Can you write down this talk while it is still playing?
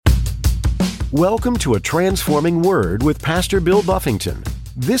Welcome to A Transforming Word with Pastor Bill Buffington.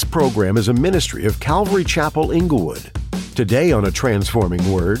 This program is a ministry of Calvary Chapel, Inglewood. Today on A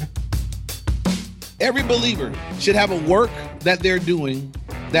Transforming Word. Every believer should have a work that they're doing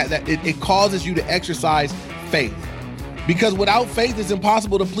that it causes you to exercise faith. Because without faith, it's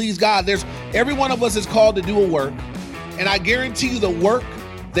impossible to please God. Every one of us is called to do a work. And I guarantee you the work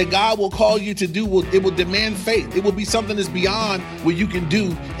that God will call you to do, it will demand faith. It will be something that's beyond what you can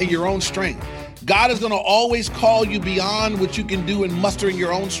do in your own strength. God is going to always call you beyond what you can do and muster in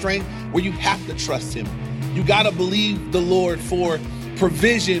your own strength, where you have to trust him. You got to believe the Lord for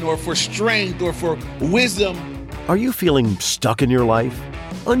provision or for strength or for wisdom. Are you feeling stuck in your life?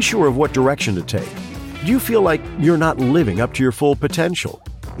 Unsure of what direction to take? Do you feel like you're not living up to your full potential?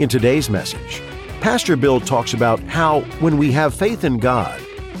 In today's message, Pastor Bill talks about how when we have faith in God,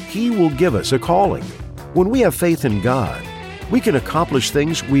 he will give us a calling. When we have faith in God, we can accomplish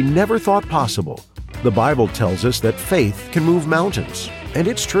things we never thought possible. The Bible tells us that faith can move mountains, and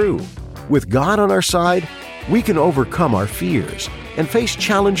it's true. With God on our side, we can overcome our fears and face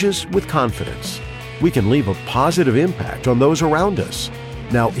challenges with confidence. We can leave a positive impact on those around us.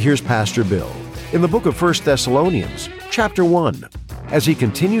 Now, here's Pastor Bill in the book of 1 Thessalonians, chapter 1, as he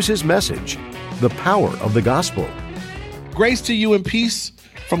continues his message, The Power of the Gospel. Grace to you and peace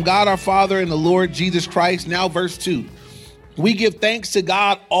from God our Father and the Lord Jesus Christ. Now, verse 2. We give thanks to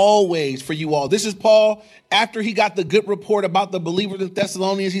God always for you all. This is Paul after he got the good report about the believers in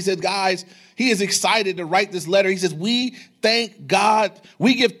Thessalonians. He said, guys, he is excited to write this letter. He says, we thank God.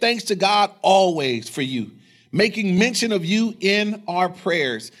 We give thanks to God always for you, making mention of you in our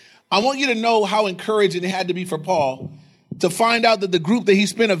prayers. I want you to know how encouraging it had to be for Paul to find out that the group that he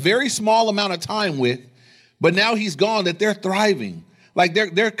spent a very small amount of time with, but now he's gone, that they're thriving. Like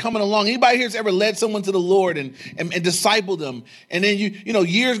they're coming along. Anybody here's ever led someone to the Lord and discipled them? And then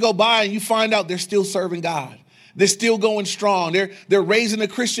years go by and you find out they're still serving God. They're still going strong. They're raising a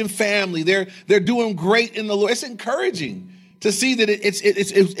Christian family. They're doing great in the Lord. It's encouraging to see that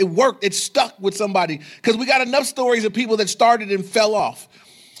it worked. It stuck with somebody, because we got enough stories of people that started and fell off.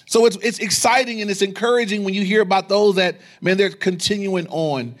 So it's exciting and it's encouraging when you hear about those that, man, they're continuing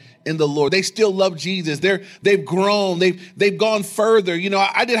on in the Lord. They still love Jesus. They've grown. They've gone further. You know,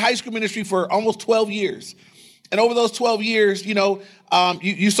 I did high school ministry for almost 12 years. And over those 12 years,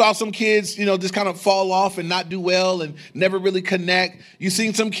 you saw some kids, just kind of fall off and not do well and never really connect. You've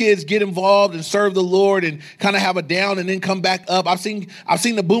seen some kids get involved and serve the Lord and kind of have a down and then come back up. I've seen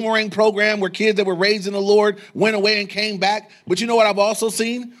the Boomerang program where kids that were raised in the Lord went away and came back. But you know what I've also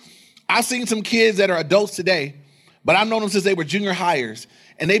seen? I've seen some kids that are adults today, but I've known them since they were junior hires.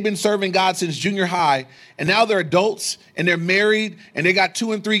 And they've been serving God since junior high. And now they're adults and they're married and they got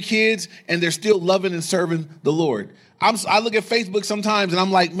 2 and 3 kids and they're still loving and serving the Lord. I look at Facebook sometimes and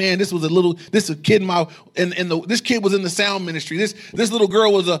I'm like, man, this kid this kid was in the sound ministry. This little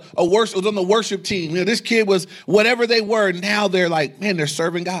girl was was on the worship team. This kid was whatever they were. Now they're like, man, they're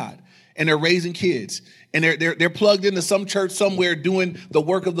serving God and they're raising kids and they're plugged into some church somewhere doing the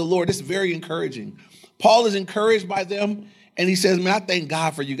work of the Lord. It's very encouraging. Paul is encouraged by them. And he says, man, I thank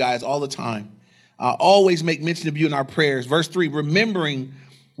God for you guys all the time. Always make mention of you in our prayers. Verse 3, remembering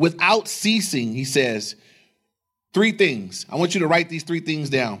without ceasing, he says, 3 things. I want you to write these 3 things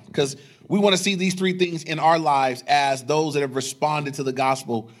down, because we want to see these 3 things in our lives as those that have responded to the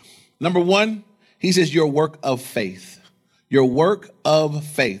gospel. Number 1, he says, your work of faith. Your work of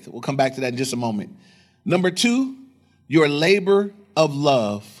faith. We'll come back to that in just a moment. Number 2, your labor of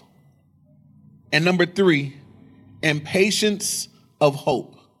love. And number 3, and patience of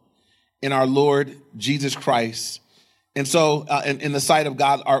hope in our Lord Jesus Christ. And so in the sight of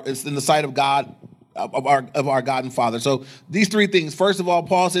God, it's in the sight of God, of our God and Father. So these 3 things. First of all,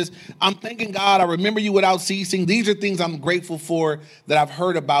 Paul says, I'm thanking God. I remember you without ceasing. These are things I'm grateful for that I've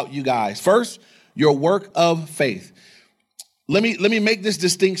heard about you guys. First, your work of faith. Let me make this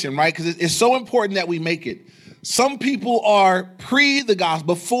distinction, right? Because it's so important that we make it. Some people are pre the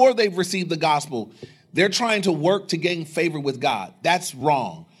gospel, before they've received the gospel. They're trying to work to gain favor with God. That's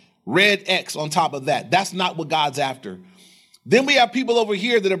wrong. Red X on top of that. That's not what God's after. Then we have people over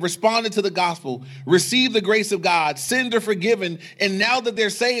here that have responded to the gospel, received the grace of God, sinned are forgiven. And now that they're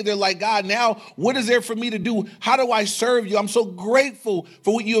saved, they're like, God, now what is there for me to do? How do I serve you? I'm so grateful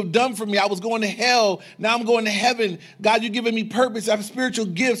for what you have done for me. I was going to hell. Now I'm going to heaven. God, you've given me purpose. I have spiritual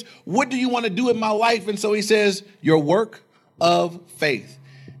gifts. What do you want to do in my life? And so he says, your work of faith.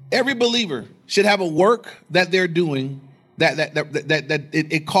 Every believer should have a work that they're doing that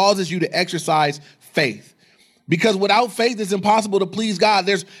it causes you to exercise faith. Because without faith, it's impossible to please God.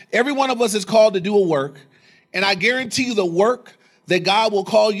 Every one of us is called to do a work. And I guarantee you the work that God will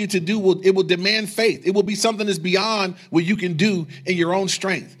call you to do, it will demand faith. It will be something that's beyond what you can do in your own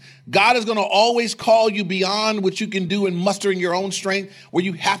strength. God is going to always call you beyond what you can do in mustering your own strength, where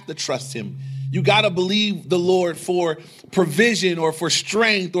you have to trust him. You got to believe the Lord for provision or for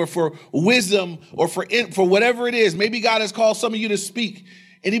strength or for wisdom or for whatever it is. Maybe God has called some of you to speak.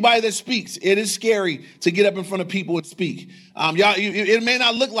 Anybody that speaks, it is scary to get up in front of people and speak. It may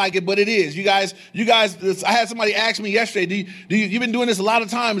not look like it, but it is. You guys. I had somebody ask me yesterday, you've been doing this a lot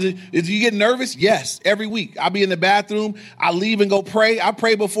of times. Do you get nervous? Yes, every week. I'll be in the bathroom. I leave and go pray. I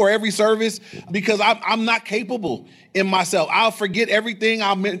pray before every service because I'm not capable in myself. I'll forget everything.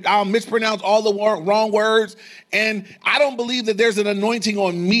 I'll mispronounce all the wrong words. And I don't believe that there's an anointing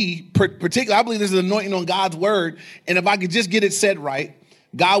on me, particularly. I believe there's an anointing on God's word. And if I could just get it said right,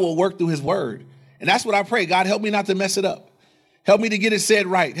 God will work through his word. And that's what I pray. God, help me not to mess it up. Help me to get it said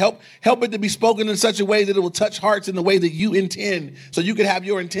right. Help it to be spoken in such a way that it will touch hearts in the way that you intend, so you can have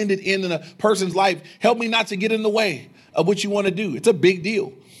your intended end in a person's life. Help me not to get in the way of what you want to do. It's a big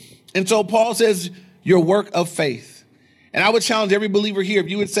deal. And so Paul says, your work of faith. And I would challenge every believer here,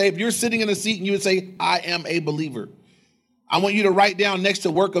 if you're sitting in a seat and you would say, I am a believer, I want you to write down next to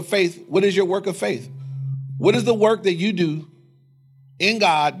work of faith, what is your work of faith? What is the work that you do in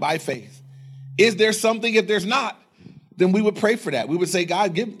God by faith? Is there something? If there's not, then we would pray for that. We would say,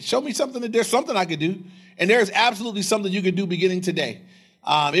 God, show me something, that there's something I could do. And there's absolutely something you could do beginning today.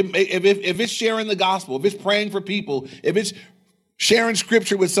 If it's sharing the gospel, if it's praying for people, if it's sharing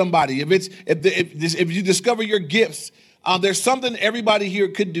scripture with somebody, if you discover your gifts, there's something everybody here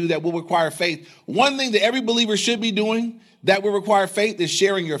could do that will require faith. One thing that every believer should be doing that will require faith is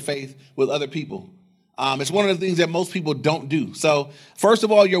sharing your faith with other people. It's one of the things that most people don't do. So first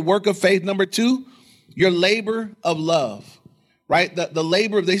of all, your work of faith. Number two, your labor of love, right? The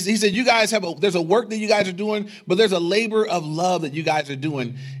labor of this. He said, you guys there's a work that you guys are doing, but there's a labor of love that you guys are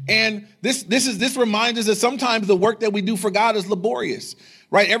doing. And this reminds us that sometimes the work that we do for God is laborious,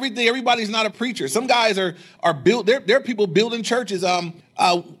 right? Everybody's not a preacher. Some guys are built. There are people building churches.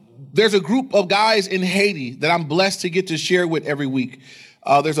 There's a group of guys in Haiti that I'm blessed to get to share with every week.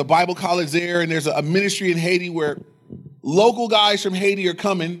 There's a Bible college there, and there's a ministry in Haiti where local guys from Haiti are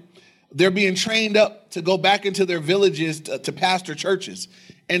coming. They're being trained up to go back into their villages to pastor churches.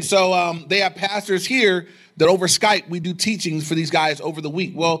 And so they have pastors here that over Skype, we do teachings for these guys over the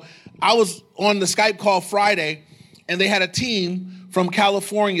week. Well, I was on the Skype call Friday, and they had a team from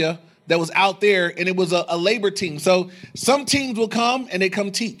California that was out there, and it was a labor team. So some teams will come and they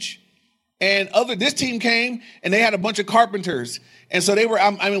come teach. And this team came and they had a bunch of carpenters. And so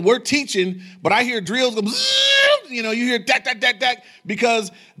we're teaching, but I hear drills go, you hear tack, tack, tack, tack,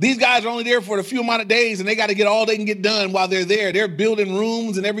 because these guys are only there for a few amount of days and they got to get all they can get done while they're there. They're building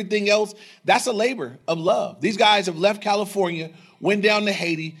rooms and everything else. That's a labor of love. These guys have left California, went down to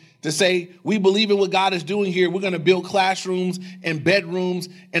Haiti to say, we believe in what God is doing here. We're going to build classrooms and bedrooms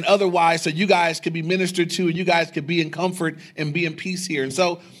and otherwise so you guys can be ministered to and you guys can be in comfort and be in peace here. And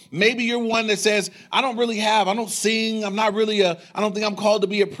so maybe you're one that says, I don't sing. I don't think I'm called to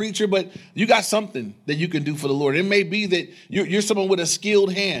be a preacher, but you got something that you can do for the Lord. It may be that you're someone with a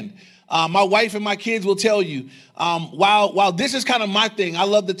skilled hand. My wife and my kids will tell you, while this is kind of my thing, I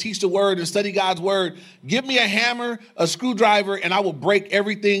love to teach the word and study God's word. Give me a hammer, a screwdriver, and I will break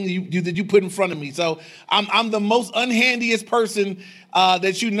everything that you put in front of me. So I'm the most unhandiest person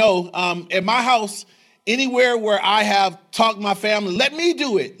that you know. At my house, anywhere where I have talked my family, let me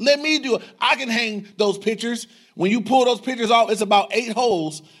do it. I can hang those pictures. When you pull those pictures off, it's about 8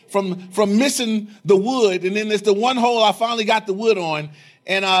 holes from missing the wood. And then there's the one hole I finally got the wood on.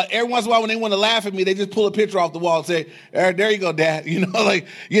 And every once in a while when they want to laugh at me, they just pull a picture off the wall and say, there you go, Dad. Like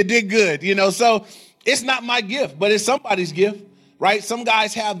you did good. So it's not my gift, but it's somebody's gift, right? Some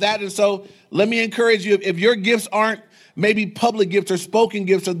guys have that. And so let me encourage you, if your gifts aren't maybe public gifts or spoken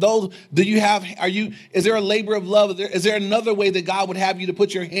gifts, or those, is there a labor of love? Is there another way that God would have you to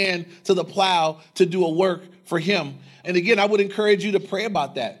put your hand to the plow to do a work for him? And again, I would encourage you to pray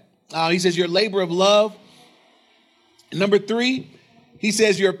about that. He says your labor of love. Number 3, he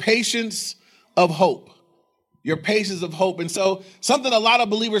says your patience of hope. Your patience of hope. And so something a lot of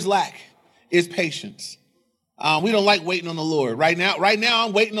believers lack is patience. We don't like waiting on the Lord. Right now,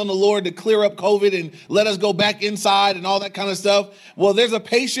 I'm waiting on the Lord to clear up COVID and let us go back inside and all that kind of stuff. Well, there's a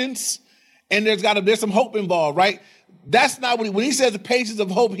patience and there's some hope involved, right? That's not when he says the patience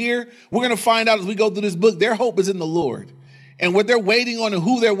of hope here, we're going to find out as we go through this book, their hope is in the Lord. And what they're waiting on and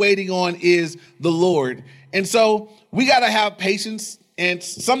who they're waiting on is the Lord. And so we got to have patience. And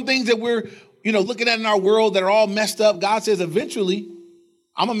some things that we're, looking at in our world that are all messed up, God says, eventually,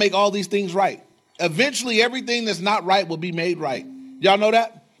 I'm going to make all these things right. Eventually, everything that's not right will be made right. Y'all know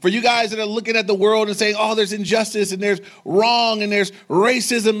that? For you guys that are looking at the world and saying, oh, there's injustice and there's wrong and there's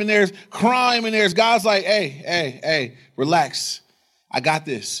racism and there's crime and there's God's like, hey, relax. I got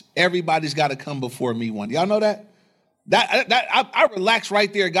this. Everybody's got to come before me one. Y'all know that? I relax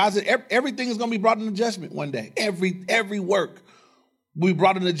right there. God said everything is going to be brought into judgment one day. Every work will be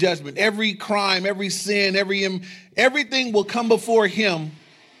brought into judgment. Every crime, every sin, everything will come before him,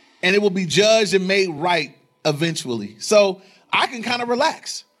 and it will be judged and made right eventually. So I can kind of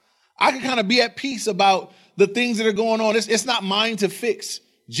relax. I can kind of be at peace about the things that are going on. It's not mine to fix.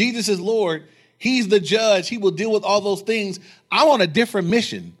 Jesus is Lord. He's the judge. He will deal with all those things. I'm on a different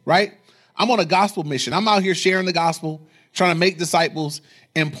mission, right? I'm on a gospel mission. I'm out here sharing the gospel, trying to make disciples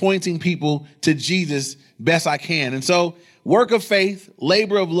and pointing people to Jesus best I can. And so work of faith,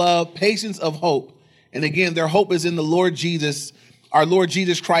 labor of love, patience of hope. And again, their hope is in the Lord Jesus, our Lord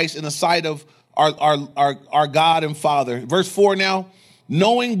Jesus Christ, in the sight of our God and Father. Verse 4 now,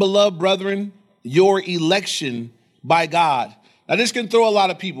 knowing, beloved brethren, your election by God. Now, this can throw a lot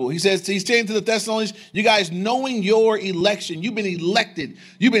of people. He's saying to the Thessalonians, you guys, knowing your election, you've been elected,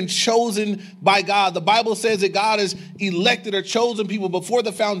 you've been chosen by God. The Bible says that God has elected or chosen people before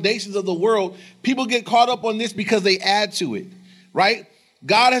the foundations of the world. People get caught up on this because they add to it, right?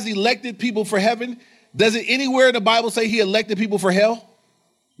 God has elected people for heaven. Does it anywhere in the Bible say he elected people for hell?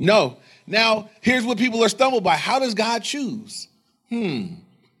 No. Now, here's what people are stumbled by. How does God choose?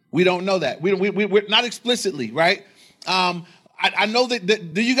 We don't know that. We're not explicitly, right? I know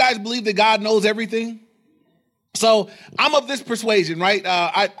that, do you guys believe that God knows everything? So I'm of this persuasion, right?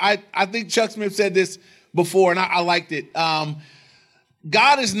 I think Chuck Smith said this before, and I liked it.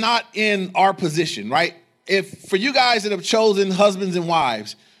 God is not in our position, right? If for you guys that have chosen husbands and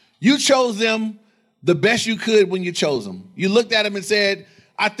wives, you chose them the best you could when you chose them. You looked at them and said,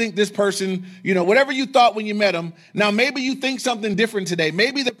 I think this person, whatever you thought when you met them. Now, maybe you think something different today.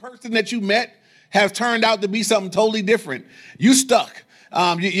 Maybe the person that you met has turned out to be something totally different. You stuck.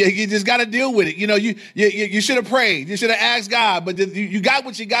 You just got to deal with it. You should have prayed. You should have asked God, but you got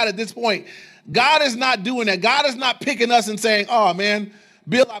what you got at this point. God is not doing that. God is not picking us and saying, oh, man,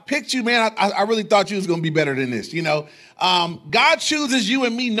 Bill, I picked you, man. I really thought you was going to be better than this. God chooses you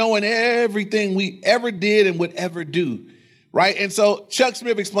and me knowing everything we ever did and would ever do, right? And so Chuck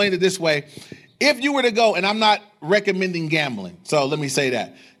Smith explained it this way. If you were to go, and I'm not recommending gambling, so let me say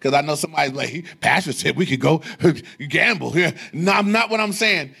that, because I know somebody's like, Pastor said we could go gamble. No, I'm not what I'm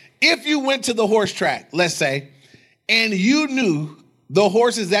saying. If you went to the horse track, let's say, and you knew the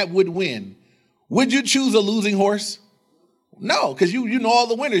horses that would win, would you choose a losing horse? No, because you know all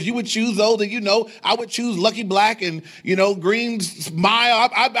the winners. You would choose those that I would choose Lucky Black and Green Smile.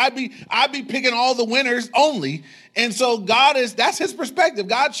 I'd be picking all the winners only. And so that's his perspective.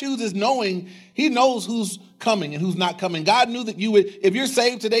 God chooses knowing. He knows who's coming and who's not coming. God knew that you would, if you're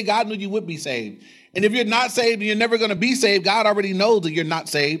saved today, God knew you would be saved. And if you're not saved and you're never going to be saved, God already knows that you're not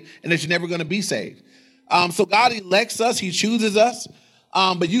saved and that you're never going to be saved. So God elects us. He chooses us.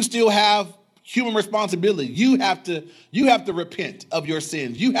 But you still have human responsibility. You have to repent of your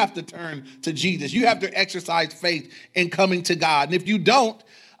sins. You have to turn to Jesus. You have to exercise faith in coming to God. And if you don't,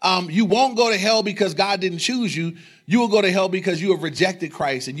 you won't go to hell because God didn't choose you. You will go to hell because you have rejected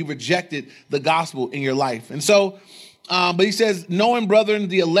Christ and you rejected the gospel in your life. And so, but he says, knowing, brethren,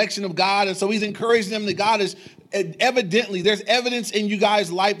 the election of God. And so he's encouraging them that God is evidently, there's evidence in you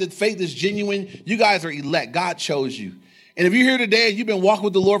guys' life that faith is genuine. You guys are elect. God chose you. And if you're here today and you've been walking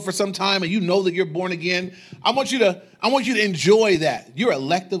with the Lord for some time and you know that you're born again, I want you to enjoy that. You're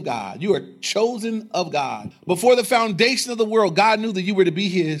elect of God. You are chosen of God. Before the foundation of the world, God knew that you were to be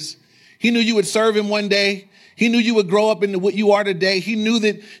his. He knew you would serve him one day. He knew you would grow up into what you are today. He knew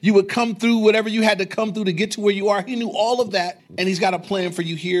that you would come through whatever you had to come through to get to where you are. He knew all of that. And he's got a plan for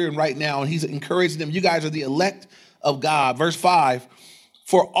you here and right now. And he's encouraging them. You guys are the elect of God. Verse 5.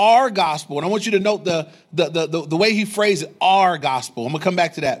 For our gospel, and I want you to note the way he phrased it, our gospel. I'm going to come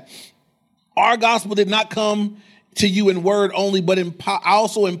back to that. Our gospel did not come to you in word only, but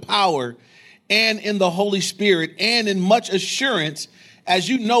also in power and in the Holy Spirit and in much assurance, as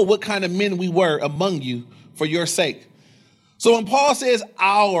you know what kind of men we were among you for your sake. So when Paul says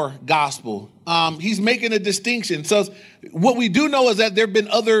our gospel, he's making a distinction. So what we do know is that there have been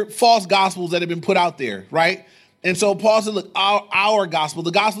other false gospels that have been put out there, right? And so Paul said, look, our gospel, the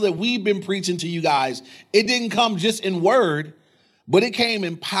gospel that we've been preaching to you guys, it didn't come just in word, but it came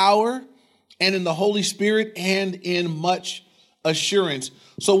in power and in the Holy Spirit and in much assurance.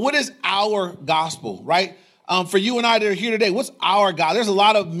 So what is our gospel, right? For you and I that are here today, what's our God? There's a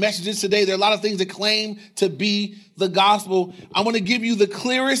lot of messages today. There are a lot of things that claim to be the gospel. I want to give you the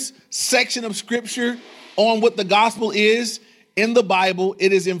clearest section of scripture on what the gospel is in the Bible.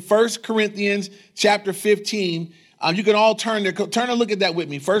 It is in 1 Corinthians chapter 15. You can all turn and look at that with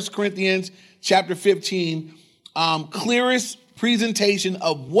me. 1 Corinthians chapter 15, clearest presentation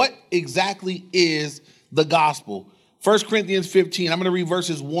of what exactly is the gospel. 1 Corinthians 15, I'm going to read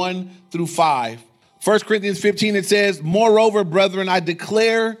verses 1 through 5. 1 Corinthians 15, it says, "Moreover, brethren, I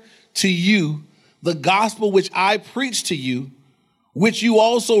declare to you the gospel which I preached to you, which you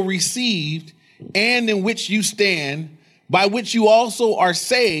also received, and in which you stand, by which you also are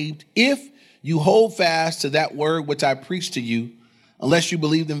saved, if you hold fast to that word which I preached to you, unless you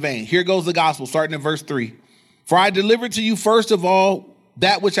believed in vain." Here goes the gospel, starting in verse 3. "For I delivered to you first of all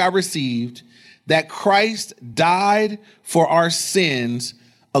that which I received, that Christ died for our sins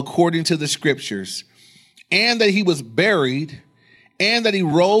according to the scriptures, and that he was buried, and that he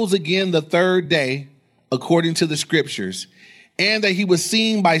rose again the third day according to the scriptures, and that he was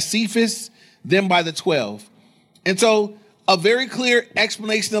seen by Cephas, then by the 12. And so a very clear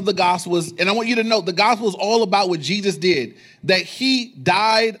explanation of the gospel is, and I want you to note, the gospel is all about what Jesus did, that he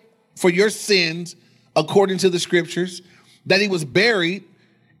died for your sins according to the scriptures, that he was buried,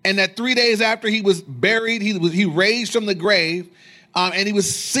 and that 3 days after he was buried, he raised from the grave, and he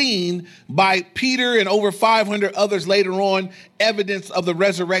was seen by Peter and over 500 others later on, evidence of the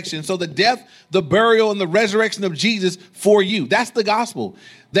resurrection. So the death, the burial, and the resurrection of Jesus for you. That's the gospel.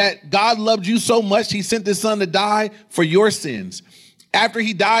 That God loved you so much, he sent his son to die for your sins. After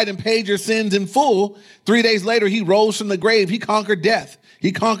he died and paid your sins in full, 3 days later, he rose from the grave. He conquered death.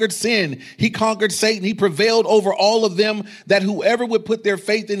 He conquered sin. He conquered Satan. He prevailed over all of them, that whoever would put their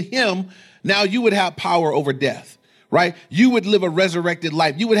faith in him, now you would have power over death, right? You would live a resurrected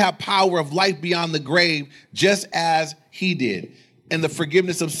life. You would have power of life beyond the grave, just as he did, and the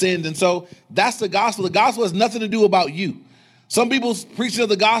forgiveness of sins. And so that's the gospel. The gospel has nothing to do about you. Some people's preaching of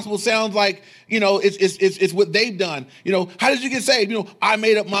the gospel sounds like, it's what they've done. How did you get saved? I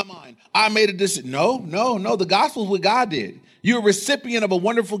made up my mind. I made a decision. No. The gospel is what God did. You're a recipient of a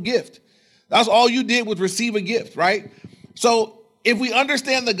wonderful gift. That's all you did was receive a gift, right? So if we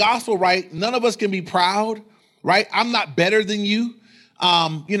understand the gospel right, none of us can be proud, right? I'm not better than you.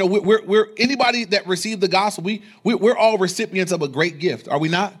 We're anybody that received the gospel. We're all recipients of a great gift, are we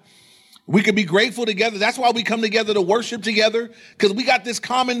not? We could be grateful together. That's why we come together to worship together, because we got this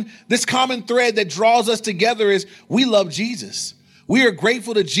common thread that draws us together is we love Jesus. We are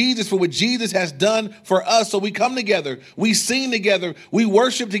grateful to Jesus for what Jesus has done for us. So we come together, we sing together, we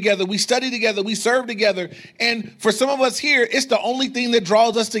worship together, we study together, we serve together. And for some of us here, it's the only thing that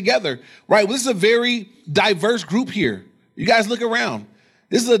draws us together, right? This is a very diverse group here. You guys look around.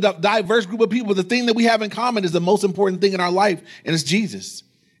 This is a diverse group of people. The thing that we have in common is the most important thing in our life, and it's Jesus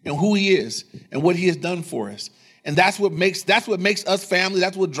and who he is and what he has done for us. And that's what makes us family.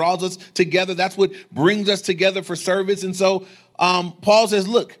 That's what draws us together. That's what brings us together for service. And so Paul says,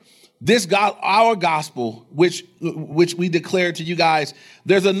 look, this God, our gospel, which we declare to you guys.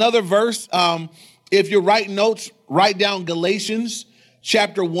 There's another verse. If you're writing notes, write down Galatians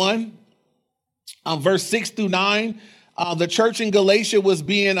chapter 1, verse 6 through 9. The church in Galatia was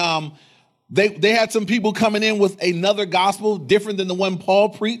being, they had some people coming in with another gospel different than the one Paul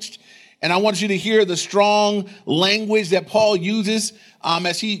preached. And I want you to hear the strong language that Paul uses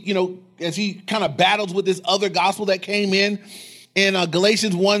as he kind of battles with this other gospel that came in. In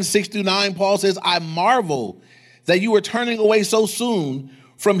Galatians 1, 6 through 9, Paul says, "I marvel that you are turning away so soon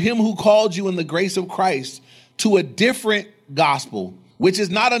from him who called you in the grace of Christ to a different gospel, which is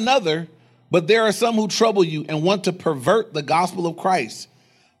not another, but there are some who trouble you and want to pervert the gospel of Christ.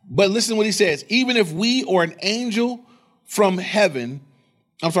 But listen to what he says, even if we or an angel from heaven,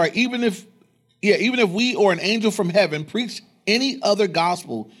 even if we or an angel from heaven preach any other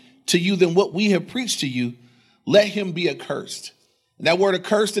gospel to you than what we have preached to you, let him be accursed." And that word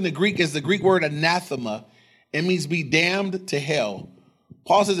accursed in the Greek is the Greek word anathema. It means be damned to hell.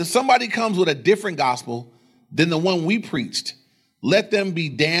 Paul says if somebody comes with a different gospel than the one we preached, let them be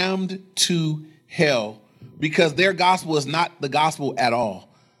damned to hell, because their gospel is not the gospel at all.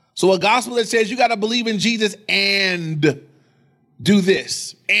 So a gospel that says you got to believe in Jesus and do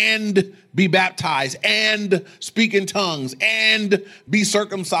this, and be baptized, and speak in tongues, and be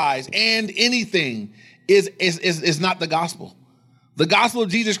circumcised, and anything is not the gospel. The gospel of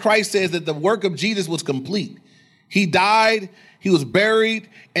Jesus Christ says that the work of Jesus was complete. He died, he was buried,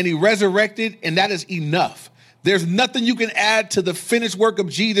 and he resurrected, and that is enough. There's nothing you can add to the finished work of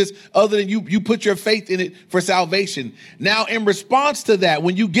Jesus other than you put your faith in it for salvation. Now, in response to that,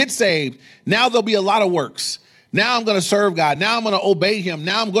 when you get saved, now there'll be a lot of works. Now I'm going to serve God. Now I'm going to obey him.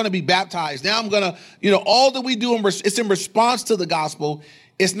 Now I'm going to be baptized. Now I'm going to, all that we do, it's in response to the gospel.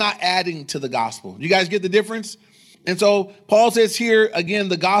 It's not adding to the gospel. You guys get the difference? And so Paul says here, again,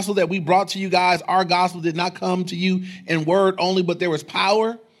 the gospel that we brought to you guys, our gospel did not come to you in word only, but there was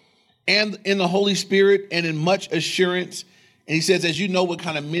power and in the Holy Spirit and in much assurance. And he says, as you know what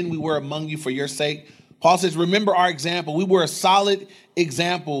kind of men we were among you for your sake. Paul says, remember our example. We were a solid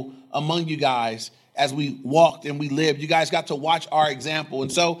example among you guys as we walked and we lived. You guys got to watch our example.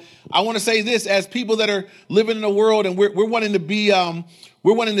 And so I want to say this, as people that are living in the world and we're wanting to be,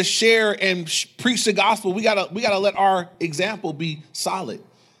 we're wanting to share and preach the gospel, we gotta let our example be solid.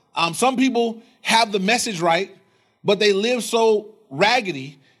 Some people have the message right, but they live so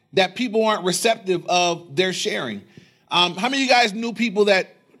raggedy that people aren't receptive of their sharing. How many of you guys knew people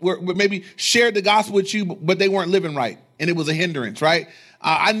that were maybe shared the gospel with you, but they weren't living right, and it was a hindrance, right?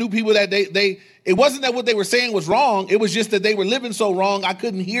 I knew people that it wasn't that what they were saying was wrong. It was just that they were living so wrong, I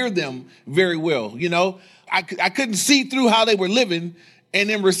couldn't hear them very well. You know, I couldn't see through how they were living and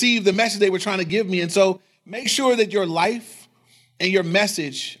then receive the message they were trying to give me. And so make sure that your life and your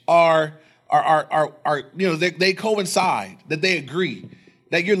message are they coincide, that they agree,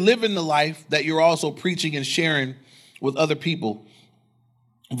 that you're living the life that you're also preaching and sharing with other people.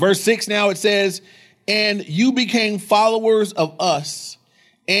 Verse 6 now it says, and you became followers of us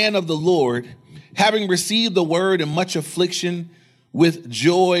and of the Lord, having received the word in much affliction with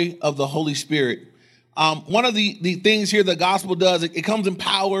joy of the Holy Spirit. One of the things here the gospel does, it comes in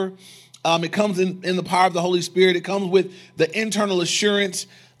power. It comes in the power of the Holy Spirit. It comes with the internal assurance.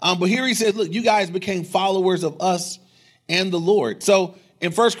 But here he says, look, you guys became followers of us and the Lord. So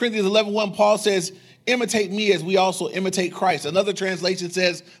in 1 Corinthians 11:1, Paul says, imitate me as we also imitate Christ. Another translation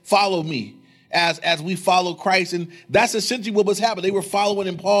says, follow me as we follow Christ. And that's essentially what was happening. They were following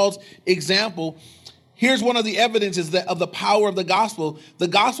in Paul's example. Here's one of the evidences of the power of the gospel. The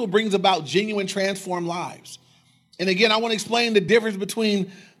gospel brings about genuine transformed lives. And again, I want to explain the difference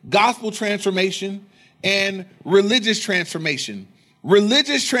between gospel transformation and religious transformation.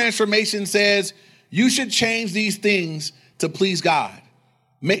 Religious transformation says you should change these things to please God.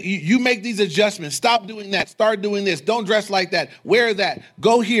 You make these adjustments. Stop doing that. Start doing this. Don't dress like that. Wear that.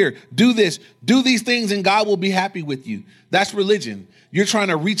 Go here. Do this. Do these things and God will be happy with you. That's religion. You're trying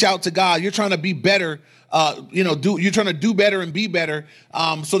to reach out to God. You're trying to be better. You're trying to do better and be better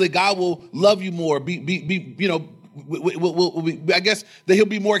so that God will love you more. I guess that he'll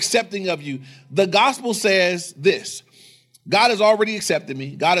be more accepting of you. The gospel says this. God has already accepted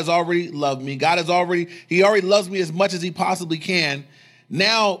me. God has already loved me. He already loves me as much as he possibly can.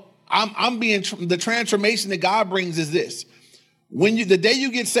 Now the transformation that God brings is this. The day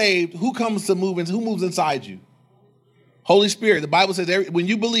you get saved, who moves inside you? Holy Spirit. The Bible says when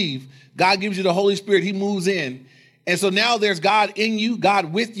you believe, God gives you the Holy Spirit, he moves in. And so now there's God in you,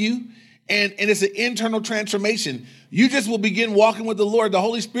 God with you, and it's an internal transformation. You just will begin walking with the Lord. The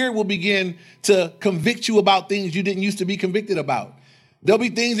Holy Spirit will begin to convict you about things you didn't used to be convicted about. There'll be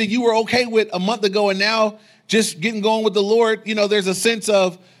things that you were okay with a month ago, and now just getting going with the Lord, there's a sense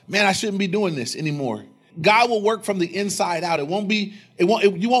of, man, I shouldn't be doing this anymore. God will work from the inside out. You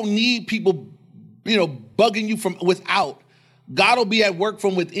won't need people, bugging you from without. God will be at work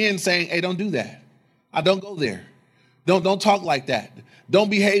from within saying, hey, don't do that. Don't go there. Don't talk like that. Don't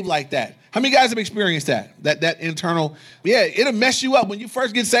behave like that. How many guys have experienced that internal? Yeah, it'll mess you up. When you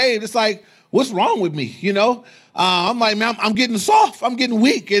first get saved, it's like, what's wrong with me? I'm like, man, I'm getting soft. I'm getting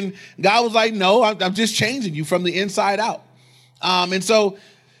weak. And God was like, no, I'm just changing you from the inside out. And so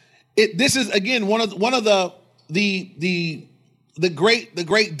this is, again, one of the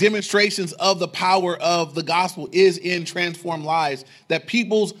great demonstrations of the power of the gospel is in transformed lives, that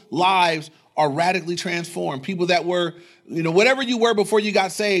people's lives are radically transformed. People that were, whatever you were before you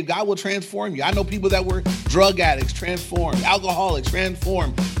got saved, God will transform you. I know people that were drug addicts, transformed, alcoholics,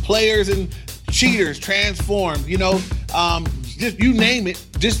 transformed, players and cheaters, transformed, just you name it,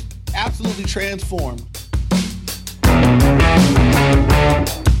 just absolutely transformed.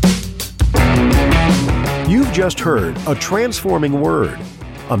 You've just heard A Transforming Word,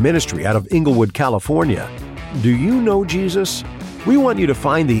 a ministry out of Inglewood, California. Do you know Jesus? We want you to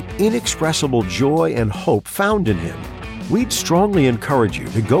find the inexpressible joy and hope found in him. We'd strongly encourage you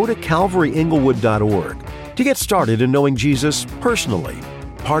to go to calvaryinglewood.org to get started in knowing Jesus personally.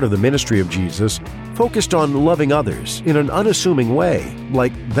 Part of the ministry of Jesus focused on loving others in an unassuming way,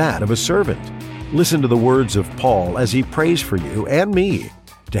 like that of a servant. Listen to the words of Paul as he prays for you and me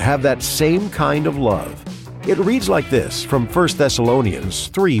to have that same kind of love. It reads like this from 1 Thessalonians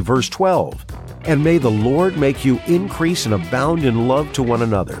 3, verse 12. And may the Lord make you increase and abound in love to one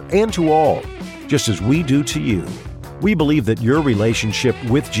another and to all, just as we do to you. We believe that your relationship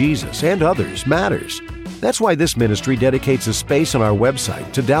with Jesus and others matters. That's why this ministry dedicates a space on our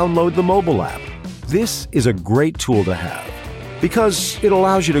website to download the mobile app. This is a great tool to have because it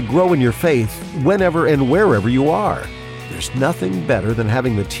allows you to grow in your faith whenever and wherever you are. There's nothing better than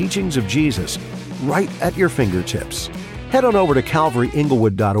having the teachings of Jesus right at your fingertips. Head on over to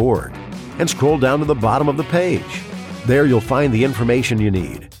calvaryinglewood.org and scroll down to the bottom of the page. There you'll find the information you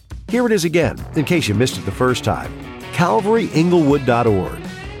need. Here it is again, in case you missed it the first time. calvaryinglewood.org.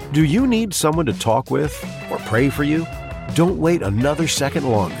 Do you need someone to talk with or pray for you? Don't wait another second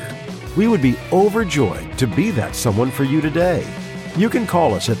longer. We would be overjoyed to be that someone for you today. You can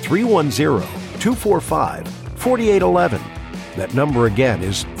call us at 310-245-4811. That number again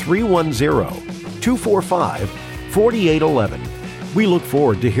is 310-245-4811. We look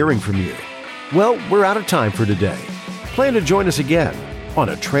forward to hearing from you. Well, we're out of time for today. Plan to join us again on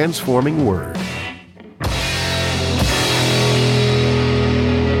A Transforming Word.